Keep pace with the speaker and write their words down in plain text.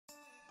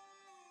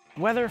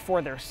Whether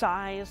for their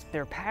size,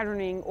 their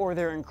patterning, or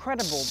their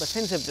incredible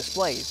defensive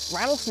displays,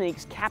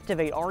 rattlesnakes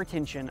captivate our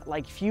attention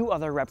like few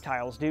other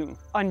reptiles do.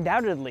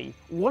 Undoubtedly,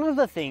 one of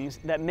the things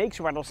that makes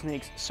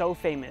rattlesnakes so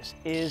famous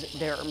is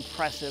their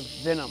impressive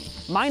venom.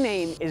 My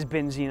name is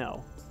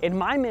Benzino, and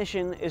my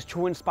mission is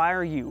to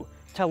inspire you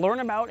to learn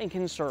about and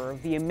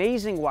conserve the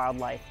amazing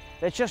wildlife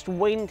that's just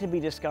waiting to be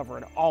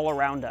discovered all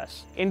around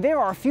us. And there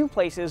are a few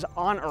places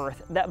on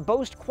Earth that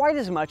boast quite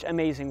as much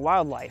amazing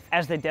wildlife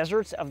as the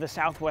deserts of the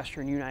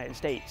southwestern United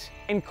States,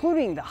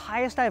 including the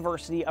highest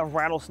diversity of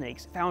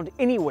rattlesnakes found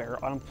anywhere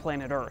on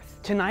planet Earth.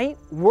 Tonight,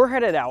 we're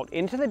headed out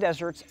into the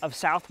deserts of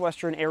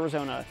southwestern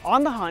Arizona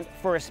on the hunt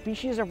for a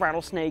species of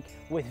rattlesnake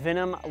with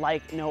venom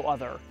like no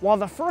other. While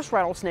the first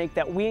rattlesnake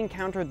that we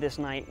encountered this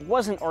night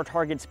wasn't our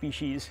target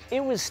species,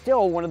 it was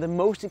still one of the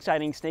most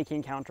exciting snake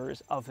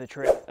encounters of the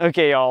trip.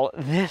 Okay, y'all.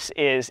 This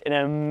is an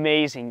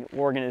amazing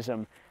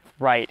organism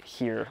right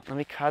here. Let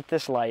me cut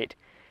this light.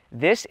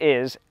 This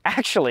is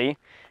actually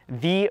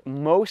the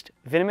most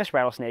venomous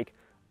rattlesnake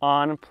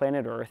on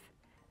planet Earth.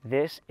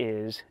 This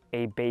is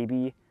a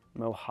baby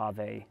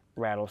Mojave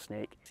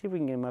rattlesnake. See if we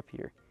can get him up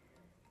here.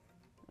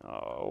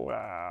 Oh,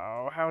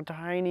 wow, how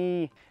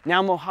tiny.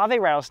 Now, Mojave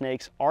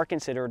rattlesnakes are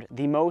considered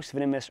the most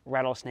venomous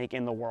rattlesnake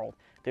in the world.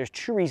 There's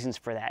two reasons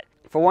for that.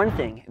 For one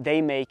thing,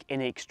 they make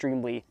an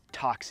extremely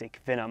toxic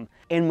venom.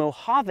 And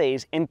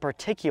Mojaves in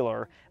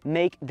particular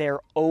make their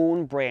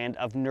own brand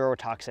of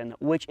neurotoxin,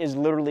 which is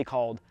literally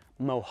called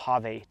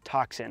Mojave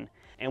toxin.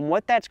 And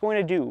what that's going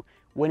to do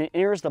when it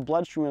enters the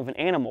bloodstream of an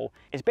animal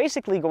is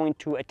basically going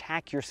to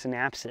attack your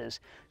synapses.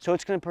 So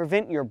it's going to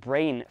prevent your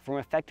brain from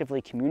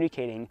effectively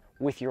communicating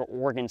with your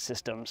organ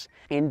systems.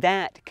 And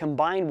that,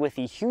 combined with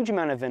the huge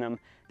amount of venom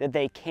that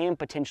they can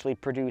potentially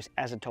produce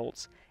as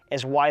adults,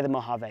 is why the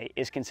Mojave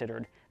is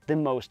considered the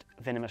most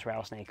venomous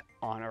rattlesnake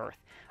on Earth.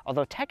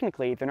 Although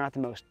technically they're not the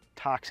most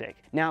toxic.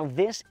 Now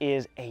this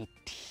is a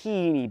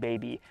teeny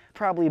baby,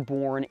 probably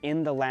born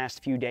in the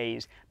last few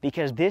days,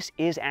 because this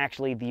is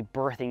actually the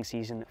birthing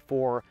season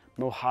for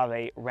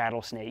Mojave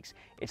rattlesnakes.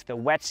 It's the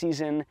wet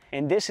season,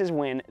 and this is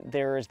when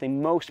there is the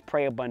most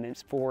prey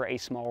abundance for a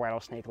small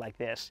rattlesnake like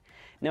this.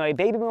 Now a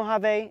baby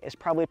Mojave is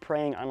probably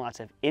preying on lots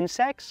of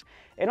insects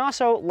and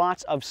also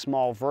lots of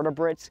small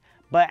vertebrates,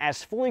 but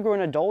as fully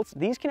grown adults,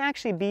 these can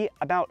actually be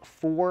about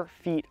 4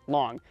 feet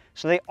long.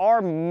 So they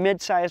are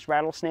mid-sized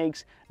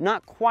rattlesnakes,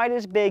 not quite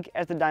as big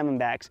as the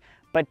diamondbacks,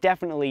 but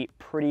definitely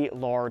pretty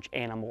large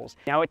animals.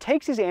 Now it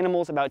takes these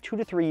animals about 2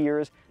 to 3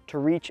 years to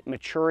reach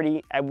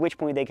maturity, at which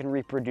point they can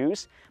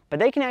reproduce, but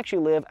they can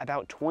actually live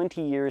about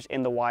 20 years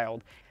in the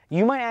wild.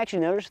 You might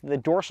actually notice the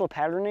dorsal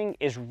patterning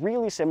is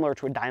really similar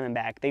to a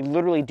diamondback. They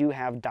literally do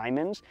have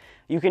diamonds.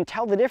 You can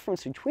tell the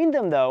difference between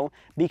them though,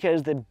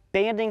 because the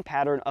banding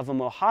pattern of a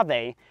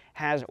Mojave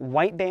has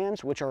white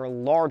bands, which are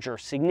larger,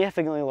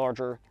 significantly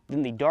larger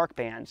than the dark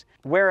bands.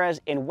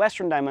 Whereas in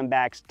western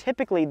diamondbacks,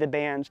 typically the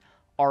bands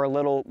are a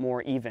little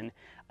more even.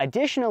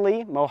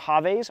 Additionally,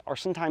 Mojaves are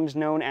sometimes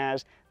known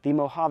as the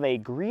Mojave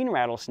green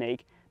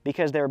rattlesnake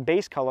because their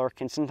base color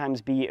can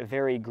sometimes be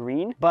very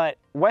green, but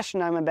western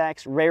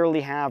diamondbacks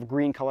rarely have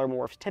green color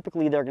morphs.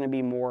 Typically, they're going to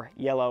be more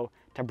yellow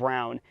to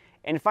brown.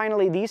 And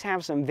finally, these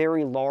have some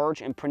very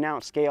large and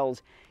pronounced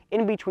scales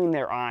in between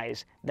their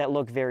eyes that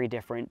look very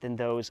different than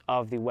those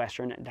of the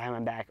western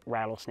diamondback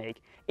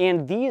rattlesnake.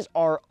 And these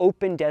are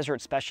open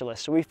desert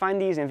specialists, so we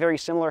find these in very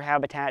similar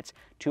habitats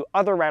to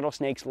other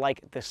rattlesnakes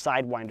like the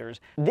sidewinders.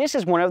 This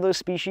is one of those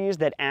species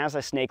that as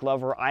a snake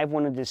lover I've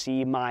wanted to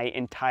see my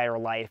entire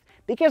life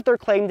because their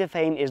claim to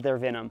fame is their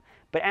venom.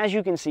 But as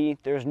you can see,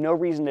 there's no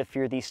reason to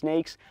fear these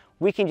snakes.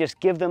 We can just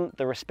give them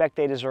the respect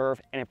they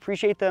deserve and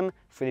appreciate them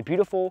for the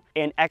beautiful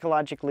and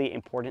ecologically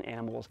important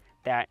animals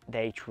that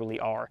they truly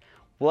are.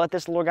 We'll let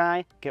this little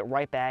guy get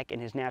right back in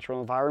his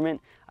natural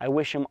environment. I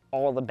wish him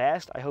all the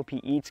best. I hope he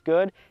eats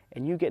good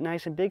and you get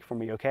nice and big for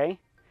me, okay?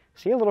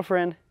 See you, little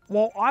friend.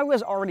 Well, I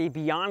was already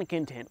beyond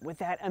content with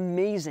that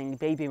amazing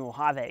baby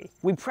Mojave.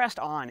 We pressed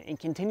on and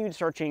continued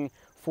searching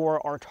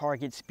for our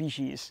target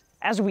species.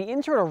 As we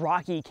entered a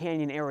rocky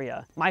canyon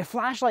area, my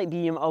flashlight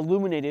beam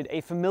illuminated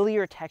a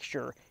familiar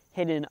texture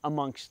hidden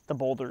amongst the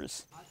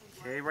boulders.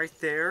 Okay, right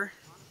there.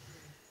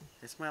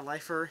 It's my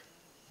lifer.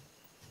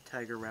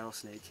 Tiger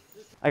rattlesnake.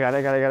 I got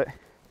it.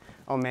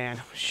 Oh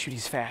man, shoot,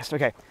 he's fast.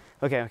 Okay.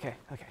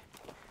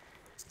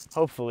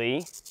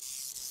 Hopefully.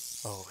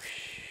 Oh,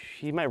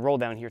 he might roll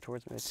down here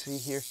towards me. Let's see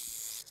here.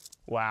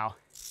 Wow.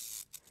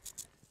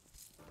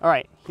 All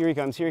right, here he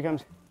comes. Slow him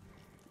down.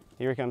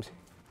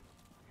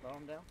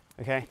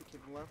 Okay.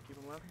 Keep him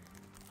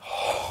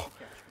low.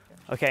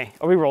 Okay,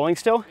 are we rolling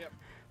still? Yep.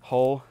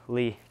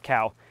 Holy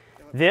cow.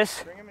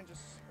 This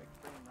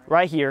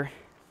right here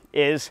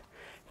is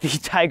the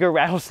tiger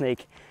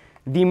rattlesnake.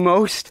 The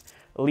most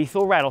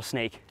lethal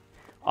rattlesnake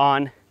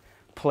on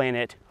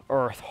planet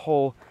Earth.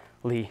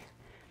 Holy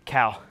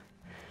cow.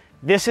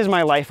 This is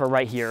my lifer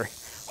right here.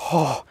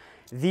 Oh,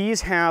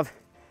 these have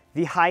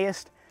the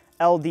highest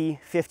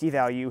LD50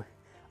 value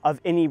of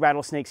any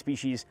rattlesnake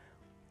species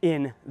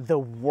in the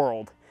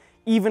world,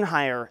 even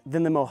higher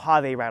than the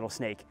Mojave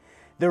rattlesnake.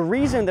 The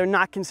reason they're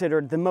not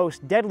considered the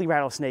most deadly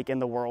rattlesnake in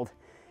the world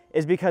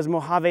is because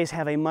Mojaves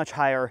have a much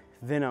higher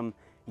venom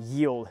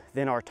yield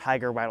than our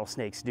tiger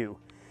rattlesnakes do.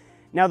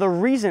 Now, the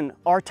reason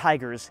our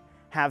tigers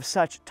have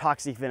such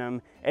toxic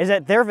venom is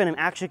that their venom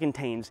actually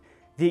contains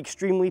the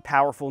extremely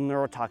powerful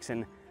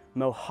neurotoxin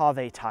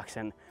Mojave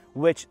toxin,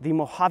 which the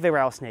Mojave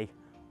rattlesnake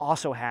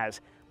also has.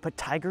 But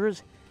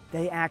tigers,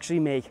 they actually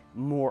make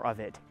more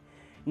of it.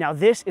 Now,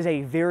 this is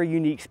a very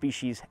unique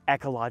species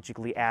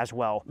ecologically as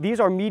well. These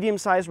are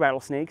medium-sized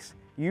rattlesnakes,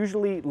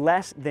 usually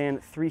less than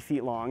 3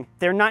 feet long.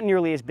 They're not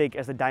nearly as big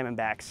as the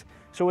diamondbacks.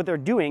 So what they're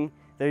doing,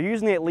 they're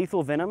using that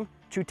lethal venom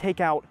to take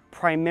out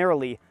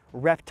primarily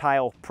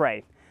reptile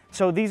prey.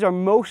 So these are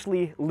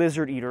mostly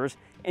lizard eaters,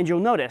 and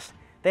you'll notice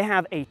they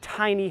have a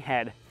tiny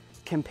head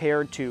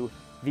compared to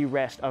the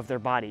rest of their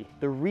body.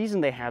 The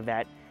reason they have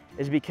that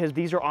is because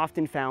these are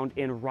often found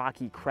in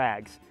rocky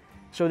crags.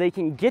 So they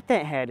can get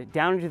that head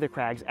down into the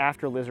crags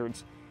after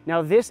lizards.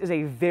 Now, this is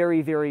a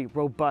very, very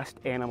robust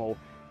animal.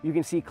 You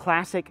can see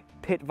classic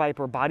pit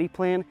viper body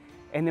plan,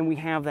 and then we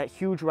have that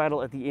huge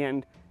rattle at the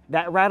end.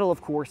 That rattle,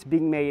 of course,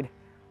 being made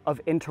of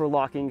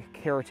interlocking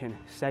keratin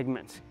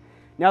segments.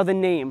 Now, the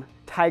name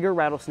tiger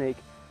rattlesnake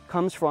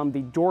comes from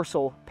the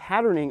dorsal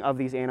patterning of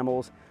these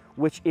animals,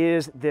 which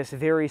is this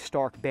very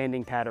stark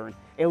banding pattern.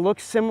 It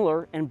looks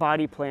similar in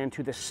body plan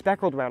to the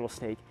speckled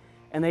rattlesnake,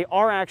 and they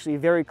are actually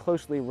very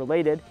closely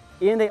related,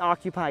 and they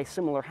occupy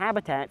similar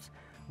habitats,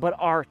 but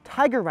our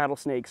tiger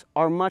rattlesnakes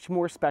are much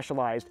more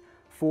specialized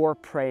for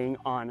preying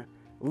on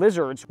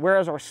lizards,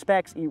 whereas our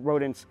specks eat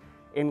rodents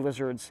and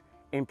lizards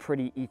in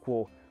pretty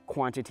equal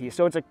quantities.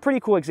 So it's a pretty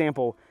cool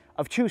example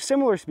of two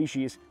similar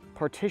species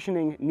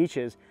partitioning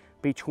niches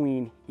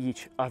between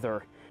each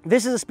other.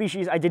 This is a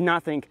species I did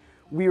not think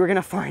we were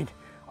gonna find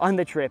on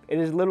the trip. It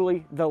is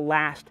literally the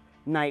last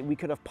night we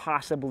could have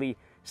possibly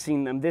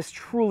seen them. This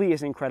truly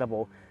is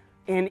incredible.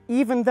 And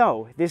even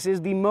though this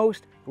is the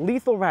most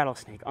lethal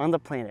rattlesnake on the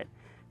planet,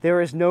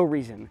 there is no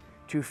reason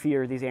to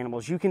fear these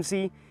animals. You can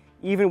see,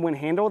 even when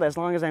handled, as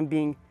long as I'm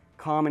being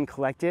calm and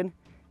collected,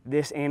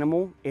 this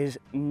animal is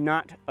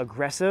not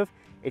aggressive.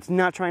 It's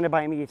not trying to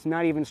bite me. It's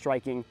not even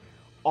striking.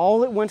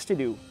 All it wants to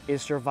do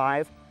is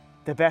survive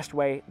the best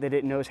way that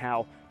it knows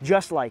how,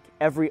 just like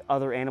every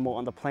other animal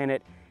on the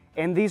planet.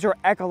 And these are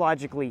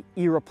ecologically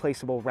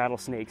irreplaceable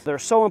rattlesnakes. They're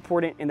so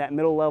important in that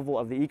middle level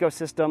of the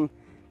ecosystem,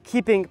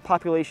 keeping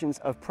populations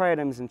of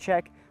predators in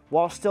check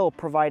while still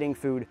providing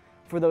food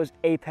for those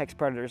apex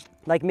predators,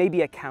 like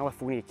maybe a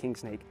California king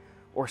snake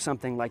or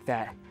something like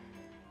that.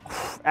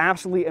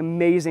 Absolutely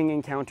amazing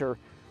encounter.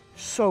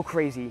 So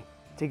crazy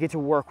to get to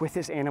work with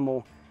this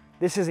animal.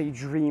 This is a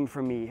dream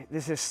for me.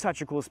 This is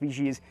such a cool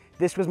species.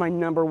 This was my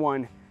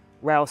 #1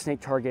 rattlesnake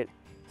target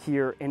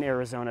here in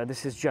Arizona.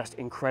 This is just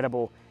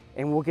incredible.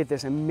 And we'll get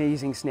this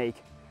amazing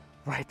snake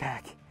right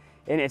back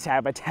in its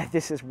habitat.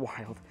 This is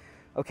wild.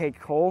 Okay,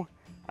 Cole,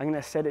 I'm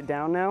gonna set it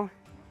down now.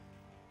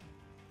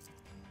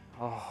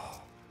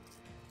 Oh,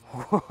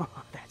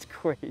 that's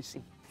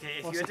crazy. Okay,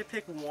 if you had to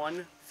pick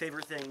one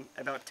favorite thing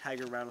about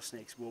tiger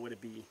rattlesnakes, what would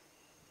it be?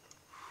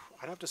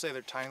 I'd have to say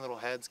their tiny little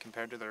heads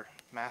compared to their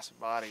massive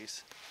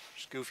bodies.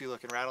 Just goofy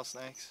looking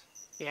rattlesnakes.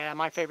 Yeah,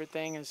 my favorite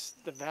thing is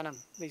the venom.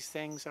 These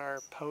things are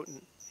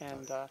potent,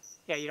 and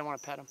yeah, you don't want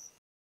to pet them.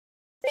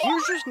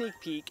 Here's your sneak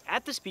peek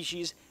at the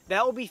species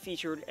that will be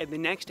featured in the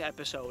next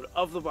episode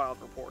of The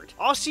Wild Report.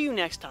 I'll see you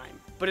next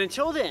time, but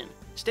until then,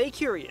 stay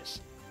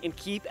curious and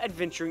keep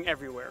adventuring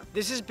everywhere.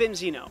 This has been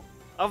Zeno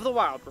of The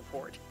Wild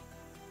Report,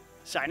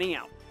 signing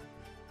out.